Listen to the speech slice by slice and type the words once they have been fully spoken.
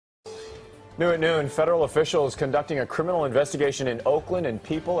New at noon, federal officials conducting a criminal investigation in Oakland and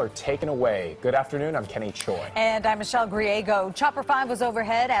people are taken away. Good afternoon, I'm Kenny Choi. And I'm Michelle Griego. Chopper 5 was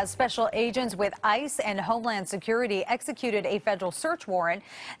overhead as special agents with ICE and Homeland Security executed a federal search warrant.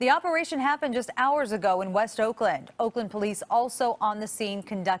 The operation happened just hours ago in West Oakland. Oakland police also on the scene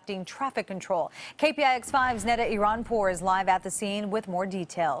conducting traffic control. KPIX5's Netta Iranpour is live at the scene with more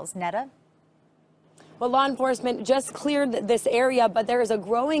details. Netta? Well, law enforcement just cleared this area, but there is a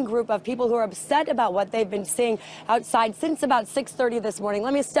growing group of people who are upset about what they've been seeing outside since about 6:30 this morning.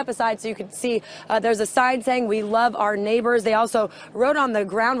 Let me step aside so you can see there's a sign saying "We love our neighbors." They also wrote on the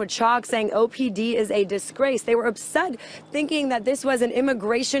ground with chalk saying OPD is a disgrace. They were upset thinking that this was an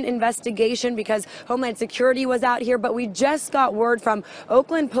immigration investigation because Homeland Security was out here, but we just got word from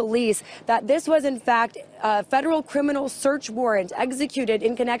Oakland police that this was in fact a federal criminal search warrant executed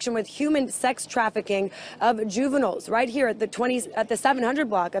in connection with human sex trafficking of juveniles right here at the 700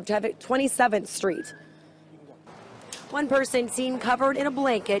 block of 27th Street. One person seen covered in a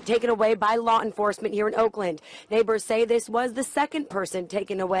blanket taken away by law enforcement here in Oakland. Neighbors say this was the second person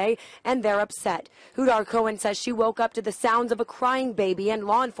taken away, and they're upset. Hudar Cohen says she woke up to the sounds of a crying baby and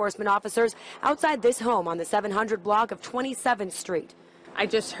law enforcement officers outside this home on the 700 block of 27th Street. I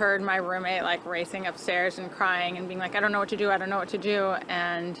just heard my roommate like racing upstairs and crying and being like, I don't know what to do, I don't know what to do.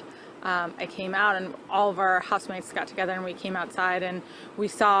 And I came out and all of our housemates got together and we came outside and we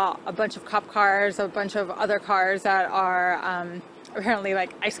saw a bunch of cop cars, a bunch of other cars that are apparently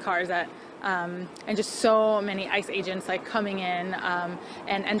like ICE cars that and just so many ICE agents like coming in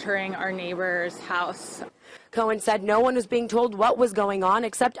and entering our neighbor's house. Cohen said no one was being told what was going on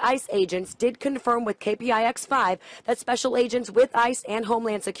except ICE agents did confirm with KPIX5 that special agents with ICE and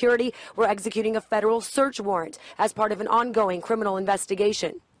Homeland Security were executing a federal search warrant as part of an ongoing criminal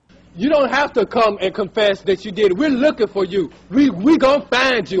investigation. You don't have to come and confess that you did it. We're looking for you. We gonna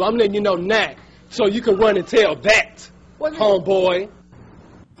find you. I'm letting you know now so you can run and tell that, homeboy.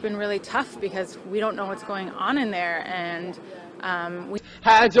 It's been really tough because we don't know what's going on in there, and we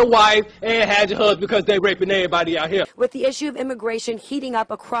had your wife and had your husband because they raping everybody out here. With the issue of immigration heating up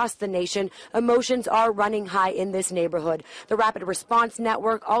across the nation, emotions are running high in this neighborhood. The Rapid Response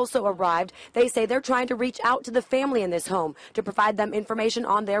Network also arrived. They say they're trying to reach out to the family in this home to provide them information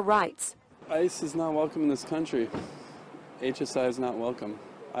on their rights. ICE is not welcome in this country. HSI is not welcome.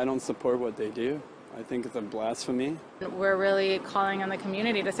 I don't support what they do. I think it's a blasphemy. We're really calling on the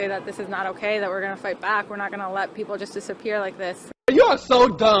community to say that this is not okay, that we're going to fight back. We're not going to let people just disappear like this. You are so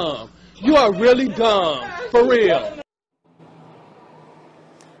dumb. You are really dumb. For real.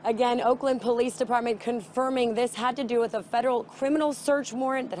 Again, Oakland Police Department confirming this had to do with a federal criminal search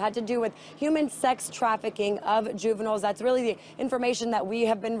warrant that had to do with human sex trafficking of juveniles. That's really the information that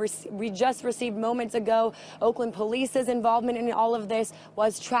we just received moments ago. Oakland Police's involvement in all of this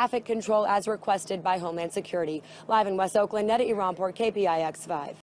was traffic control as requested by Homeland Security. Live in West Oakland, Netta Iranpour, KPIX5.